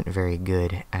 I wasn't very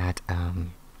good at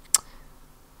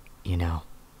you know,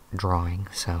 drawing,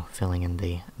 so filling in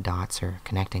the dots or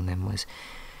connecting them was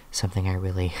something I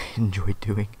really enjoyed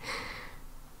doing.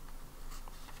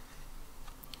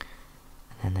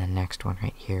 And then the next one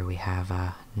right here, we have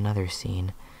another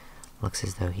scene. Looks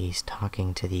as though he's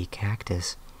talking to the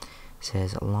cactus. It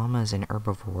says, llamas and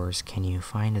herbivores, can you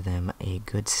find them a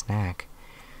good snack?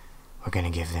 We're gonna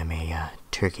give them a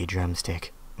turkey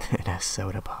drumstick and a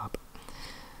soda pop.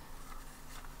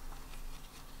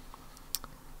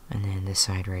 And then this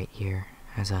side right here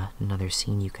has another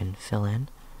scene you can fill in.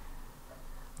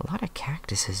 A lot of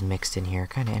cactuses mixed in here,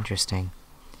 kind of interesting.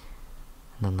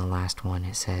 And then the last one,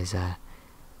 it says,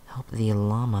 help the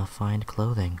llama find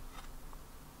clothing.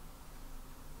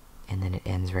 And then it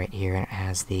ends right here, and it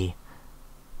has the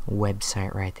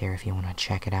website right there if you want to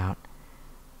check it out.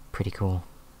 Pretty cool.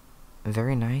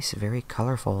 Very nice, very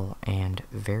colorful, and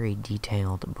very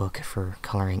detailed book for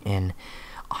coloring in.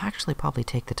 I'll actually probably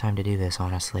take the time to do this,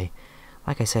 honestly.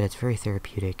 Like I said, it's very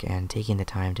therapeutic, and taking the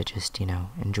time to just, you know,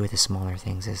 enjoy the smaller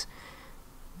things is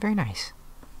very nice.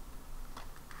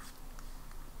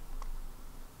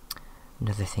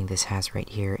 Another thing this has right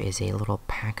here is a little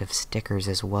pack of stickers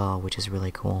as well, which is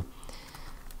really cool.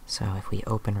 So if we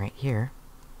open right here,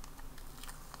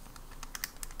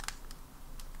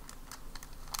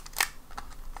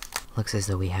 looks as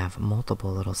though we have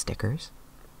multiple little stickers.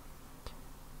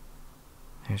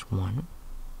 There's one.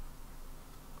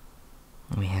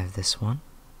 We have this one.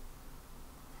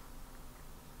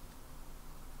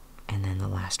 And then the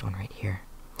last one right here.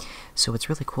 So what's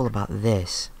really cool about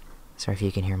this, sorry if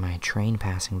you can hear my train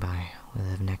passing by. We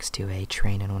live next to a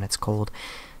train, and when it's cold,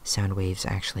 sound waves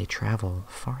actually travel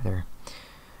farther.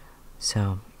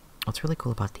 So what's really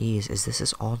cool about these is this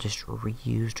is all just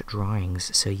reused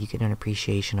drawings, so you get an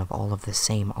appreciation of all of the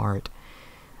same art,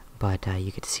 but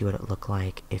you get to see what it looked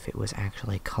like if it was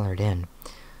actually colored in.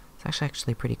 It's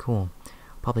actually pretty cool.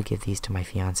 I'll probably give these to my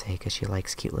fiance because she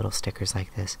likes cute little stickers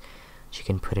like this. She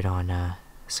can put it on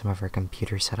some of her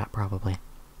computer setup probably.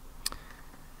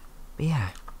 But yeah,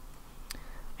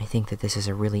 I think that this is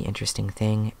a really interesting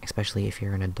thing, especially if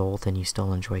you're an adult and you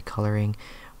still enjoy coloring,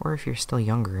 or if you're still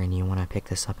younger and you want to pick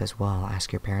this up as well,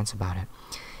 ask your parents about it.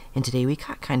 And today we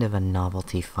got kind of a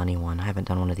novelty funny one. I haven't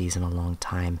done one of these in a long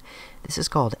time. This is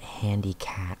called Handy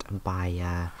Cat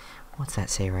by, what's that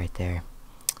say right there?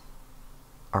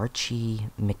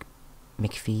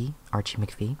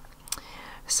 𝗕𝗲𝗃𝗃.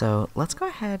 So let's go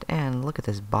ahead and look at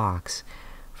this box.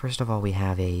 First of all, we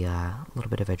have a little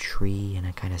bit of a tree and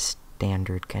a kind of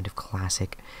standard, kind of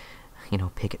classic, you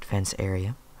know, picket fence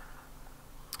area.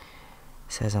 It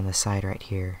says on the side right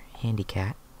here, Handy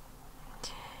Cat.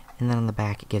 And then on the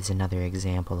back it gives another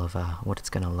example of what it's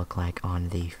going to look like on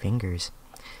the fingers.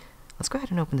 Let's go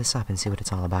ahead and open this up and see what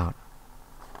it's all about.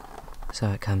 So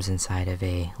it comes inside of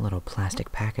a little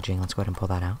plastic packaging. Let's go ahead and pull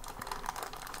that out.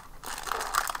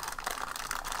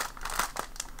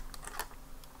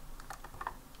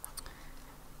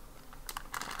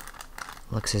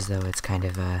 Looks as though it's kind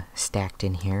of stacked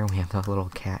in here. We have the little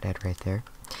cat head right there.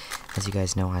 As you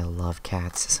guys know, I love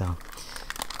cats, so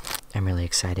I'm really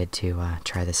excited to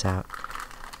try this out.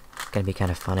 gonna be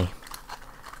kind of funny.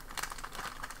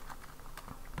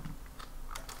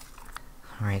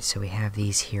 Alright, so we have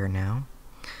these here now.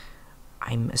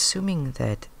 I'm assuming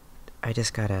that I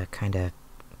just gotta kind of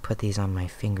put these on my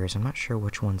fingers. I'm not sure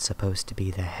which one's supposed to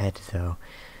be the head, though.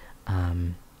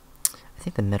 I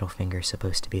think the middle finger is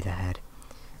supposed to be the head.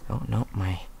 Oh, no,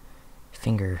 my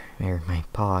finger, or my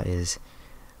paw is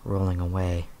rolling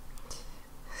away.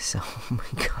 So, oh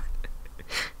my god.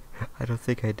 I don't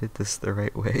think I did this the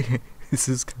right way. This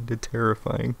is kind of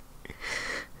terrifying.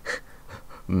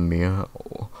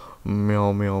 Meow.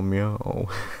 Meow, meow, meow.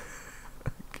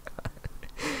 God.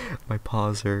 My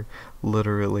paws are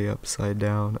literally upside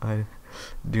down. I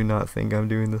do not think I'm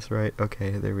doing this right.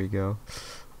 Okay, there we go.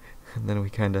 And then we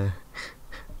kind of...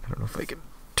 I don't know if I can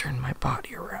turn my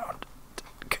body around.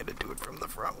 Kind of do it from the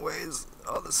front ways.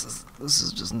 Oh, this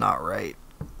is just not right.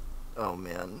 Oh,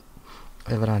 man.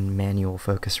 I have it on manual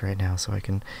focus right now so I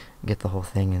can get the whole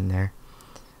thing in there.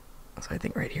 So I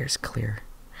think right here is clear.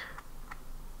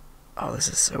 Oh, this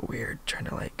is so weird, trying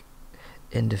to like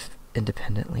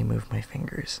independently move my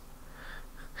fingers.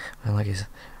 My leg is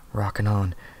rocking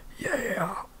on.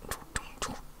 Yeah.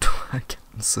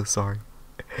 I'm so sorry.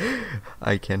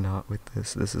 I cannot with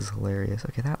this. This is hilarious.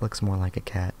 Okay, that looks more like a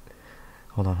cat.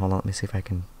 Hold on. Let me see if I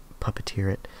can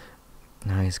puppeteer it.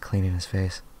 Now he's cleaning his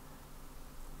face.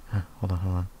 Hold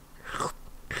on.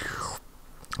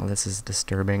 Oh, this is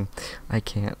disturbing. I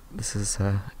can't. This is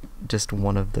just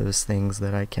one of those things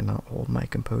that I cannot hold my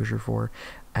composure for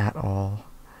at all.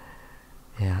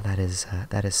 Yeah, that is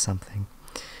something.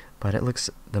 But it looks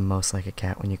the most like a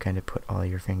cat when you kind of put all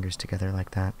your fingers together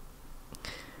like that.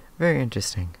 Very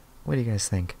interesting. What do you guys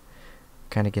think?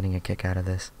 Kind of getting a kick out of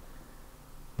this.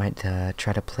 Might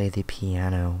try to play the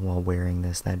piano while wearing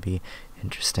this. That'd be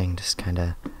interesting. Just kind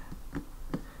of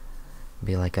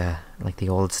be like the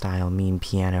old style mean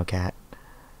piano cat.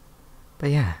 But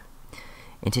yeah.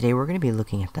 And today we're going to be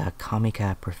looking at the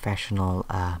𝗕𝗲𝗃 professional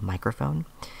microphone.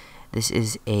 This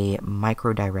is a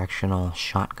micro-directional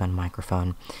shotgun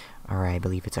microphone, or I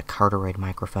believe it's a cardioid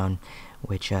microphone,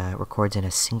 which records in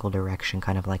a single direction,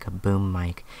 kind of like a boom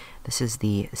mic. This is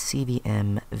the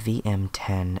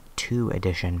𝗕𝗲𝗹𝗹 2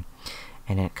 edition,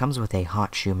 and it comes with a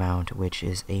hot shoe mount, which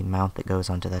is a mount that goes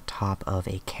onto the top of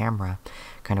a camera,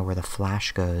 kind of where the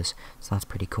flash goes, so that's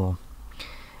pretty cool.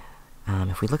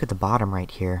 If we look at the bottom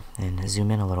right here and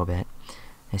zoom in a little bit,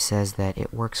 it says that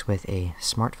it works with a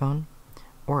smartphone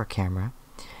or a camera,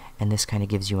 and this kind of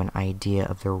gives you an idea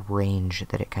of the range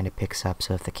that it kind of picks up.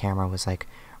 So if the camera was like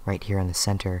right here in the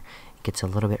center, it gets a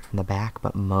little bit from the back,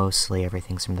 but mostly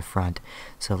everything's from the front.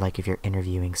 So like if you're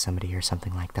interviewing somebody or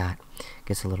something like that, it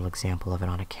gets a little example of it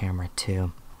on a camera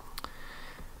too.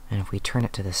 And if we turn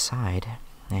it to the side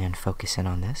and focus in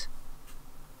on this,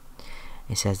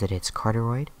 it says that it's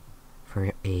cardioid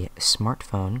for a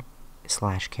smartphone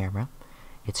 / camera.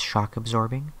 It's shock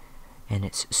absorbing, and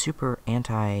it's super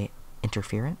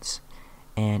anti-interference,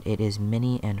 and it is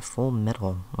mini and full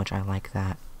middle, which I like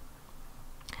that.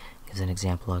 Gives an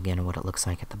example again of what it looks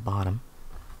like at the bottom.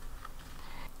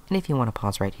 And if you want to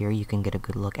pause right here, you can get a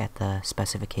good look at the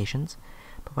specifications.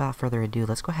 But without further ado,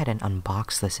 let's go ahead and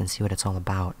unbox this and see what it's all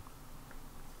about.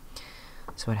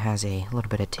 So it has a little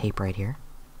bit of tape right here.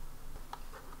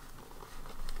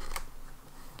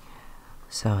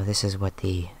 So this is what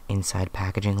the inside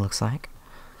packaging looks like.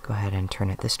 Go ahead and turn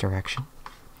it this direction,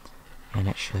 and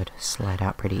it should slide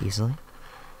out pretty easily.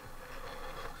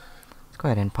 Let's go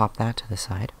ahead and pop that to the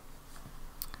side.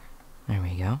 There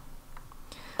we go.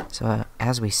 So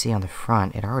as we see on the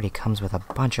front, it already comes with a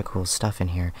bunch of cool stuff in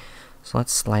here. So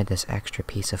let's slide this extra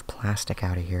piece of plastic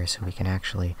out of here so we can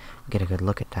actually get a good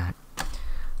look at that.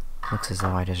 Looks as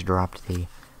though I just dropped the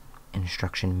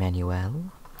instruction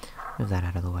manual. Move that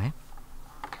out of the way.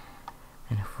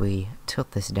 And if we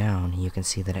tilt this down, you can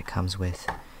see that it comes with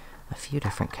a few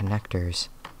different connectors.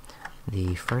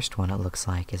 The first one, it looks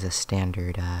like, is a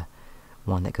standard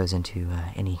one that goes into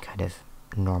any kind of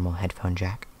normal headphone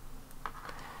jack.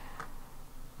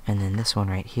 And then this one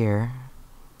right here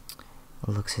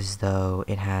looks as though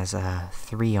it has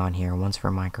 3 on here. One's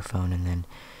for microphone, and then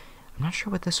I'm not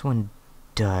sure what this one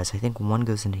does. I think one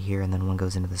goes into here and then one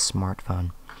goes into the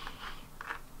smartphone.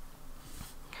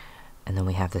 And then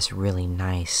we have this really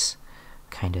nice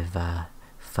kind of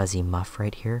fuzzy muff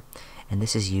right here. And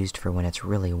this is used for when it's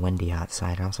really windy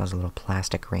outside. It also has a little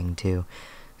plastic ring too.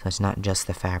 So it's not just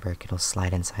the fabric, it'll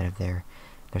slide inside of there.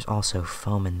 There's also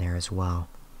foam in there as well.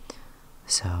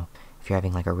 So if you're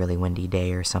having like a really windy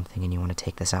day or something and you want to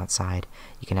take this outside,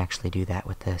 you can actually do that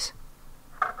with this.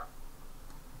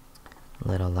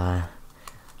 Little,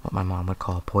 what my mom would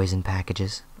call poison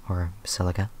packages, or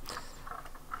silica.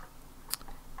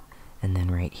 And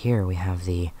then right here we have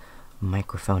the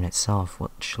microphone itself,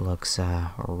 which looks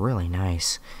really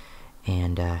nice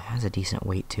and has a decent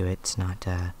weight to it. It's not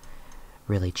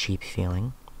really cheap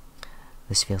feeling.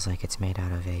 This feels like it's made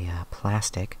out of a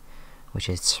plastic, which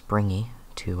is springy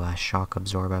to shock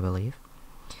absorb, I believe.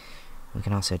 We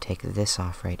can also take this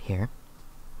off right here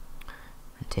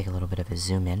and take a little bit of a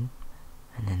zoom in,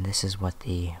 and then this is what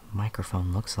the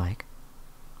microphone looks like.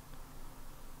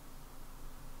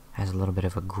 Has a little bit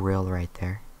of a grill right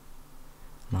there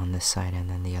on this side and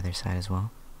then the other side as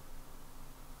well.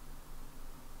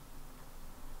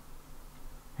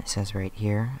 It says right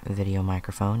here, video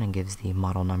microphone, and gives the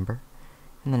model number,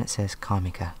 and then it says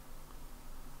𝗕𝗲𝗃.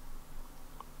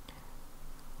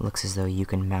 Looks as though you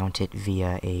can mount it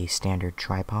via a standard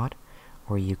tripod,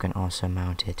 or you can also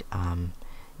mount it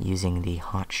using the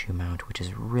hot shoe mount, which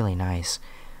is really nice.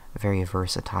 Very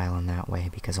versatile in that way,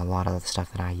 because a lot of the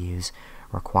stuff that I use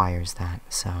requires that.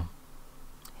 So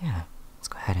yeah, let's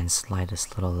go ahead and slide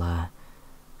this little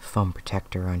foam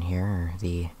protector on here, or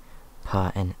the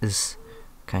𝗏 and 𝗔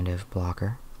kind of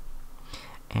blocker,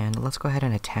 and let's go ahead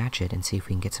and attach it and see if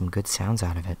we can get some good sounds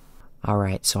out of it.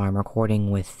 Alright, so I'm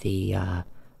recording with the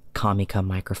𝗕𝗲𝗃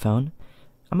microphone.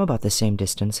 I'm about the same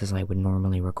distance as I would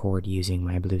normally record using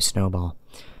my Blue Snowball.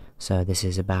 So this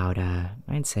is about,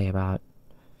 I'd say about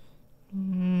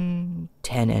 10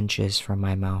 inches from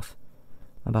my mouth.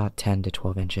 About 10 to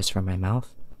 12 inches from my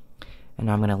mouth. And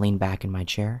I'm going to lean back in my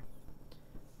chair,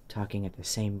 talking at the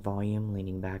same volume,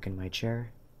 leaning back in my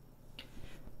chair.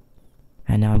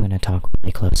 And now I'm going to talk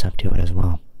really close up to it as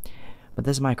well. But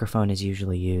this microphone is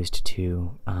usually used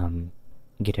to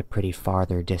get a pretty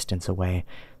farther distance away.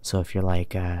 So if you're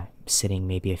like sitting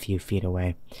maybe a few feet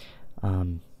away,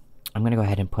 I'm going to go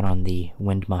ahead and put on the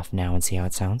wind muff now and see how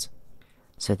it sounds.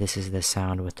 So this is the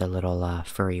sound with the little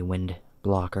furry wind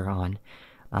blocker on.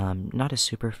 Not a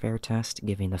super fair test,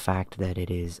 given the fact that it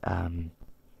is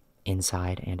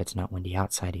inside and it's not windy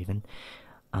outside even.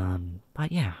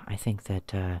 But yeah, I think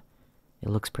that it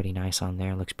looks pretty nice on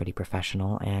there, looks pretty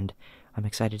professional, and I'm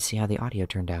excited to see how the audio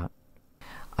turned out.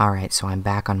 Alright, so I'm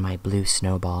back on my Blue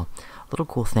Snowball. A little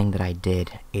cool thing that I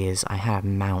did is I had a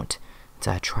mount. It's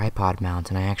a tripod mount,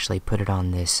 and I actually put it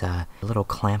on this little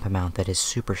clamp mount that is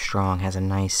super strong, has a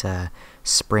nice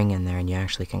spring in there, and you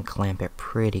actually can clamp it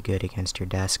pretty good against your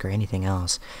desk or anything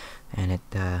else. And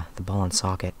the ball and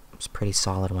socket is pretty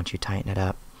solid once you tighten it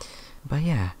up. But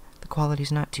yeah, the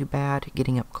quality's not too bad.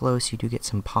 Getting up close, you do get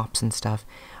some pops and stuff.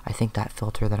 I think that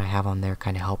filter that I have on there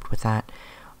kind of helped with that.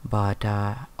 But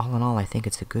all in all, I think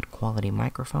it's a good quality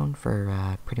microphone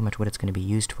for pretty much what it's going to be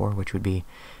used for, which would be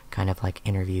kind of like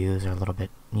interviews or a little bit,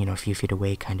 you know, a few feet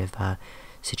away kind of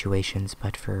situations.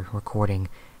 But for recording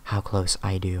how close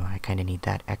I do, I kind of need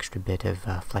that extra bit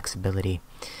of flexibility.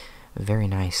 Very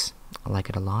nice. I like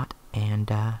it a lot.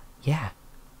 And yeah,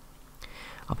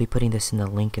 I'll be putting this in the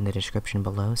link in the description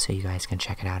below so you guys can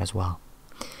check it out as well.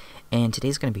 And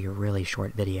today's going to be a really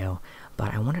short video,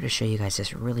 but I wanted to show you guys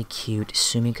this really cute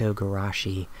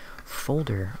𝗕𝗏𝗃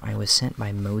folder I was sent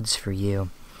by 𝗦𝘂𝗯𝗀.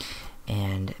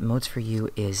 And 𝗦𝘂𝗀𝗀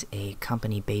is a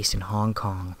company based in Hong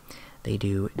Kong. They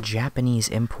do Japanese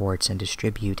imports and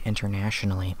distribute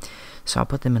internationally, so I'll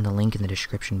put them in the link in the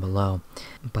description below.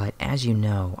 But as you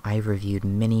know, I've reviewed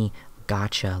many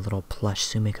gacha little plush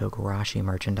𝗕𝗏𝗃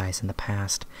merchandise in the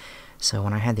past. So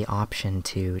when I had the option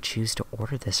to choose to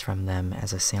order this from them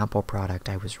as a sample product,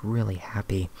 I was really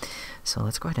happy. So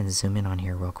let's go ahead and zoom in on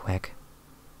here real quick.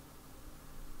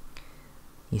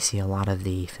 You see a lot of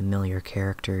the familiar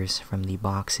characters from the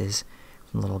boxes,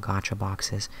 from little gacha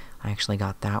boxes. I actually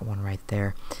got that one right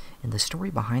there. And the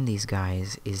story behind these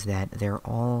guys is that they're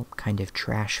all kind of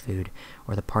trash food,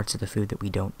 or the parts of the food that we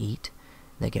don't eat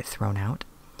that get thrown out.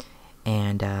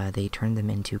 And they turn them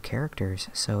into characters.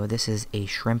 So this is a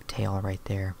shrimp tail right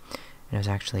there. And I was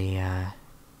actually I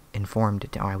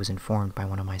was informed by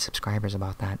one of my subscribers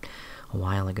about that a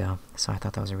while ago. So I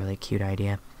thought that was a really cute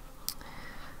idea.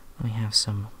 We have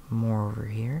some more over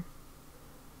here.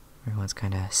 Everyone's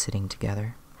kind of sitting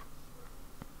together.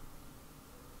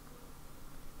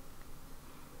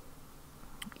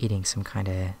 Eating some kind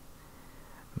of,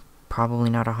 probably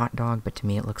not a hot dog, but to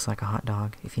me it looks like a hot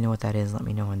dog. If you know what that is, let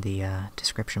me know in the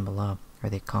description below, or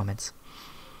the comments.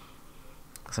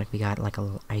 Looks like we got like a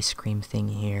little ice cream thing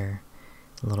here,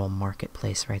 a little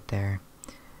marketplace right there,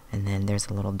 and then there's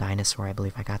a little dinosaur. I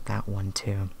believe I got that one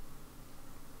too.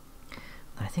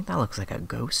 I think that looks like a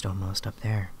ghost almost up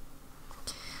there.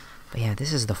 But yeah,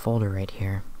 this is the folder right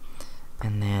here,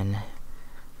 and then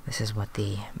this is what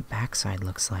the backside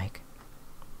looks like.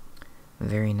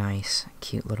 Very nice,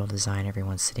 cute little design.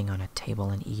 Everyone's sitting on a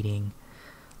table and eating.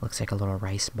 Looks like a little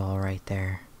rice ball right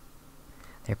there.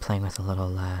 they're playing with a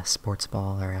little sports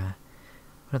ball, or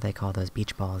what do they call those,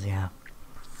 beach balls? Yeah.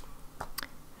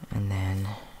 And then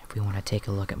if we want to take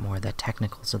a look at more of the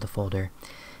technicals of the folder,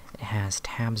 it has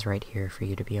tabs right here for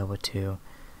you to be able to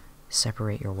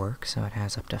separate your work. So it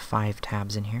has up to 5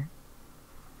 tabs in here.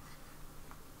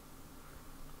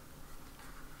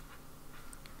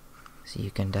 So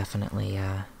you can definitely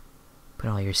put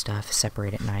all your stuff,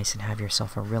 separate it nice, and have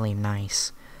yourself a really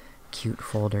nice, cute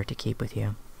folder to keep with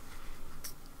you.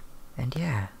 And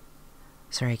yeah,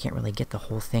 sorry I can't really get the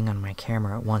whole thing on my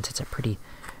camera at once. It's a pretty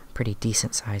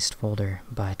decent sized folder,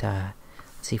 but let's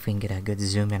see if we can get a good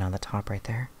zoom in on the top right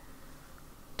there.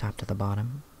 Top to the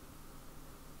bottom.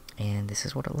 And this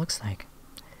is what it looks like.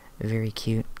 Very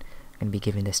cute. I'm going to be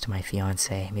giving this to my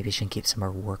fiance. Maybe she can keep some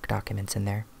more work documents in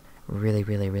there. Really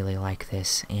like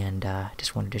this, and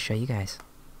just wanted to show you guys.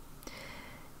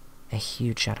 A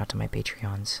huge shout out to my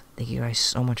Patreons. Thank you guys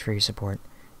so much for your support.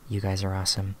 You guys are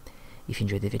awesome. If you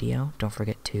enjoyed the video, don't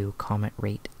forget to comment,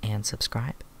 rate, and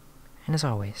subscribe. And as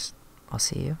always, I'll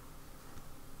see you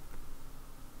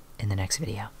in the next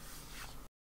video.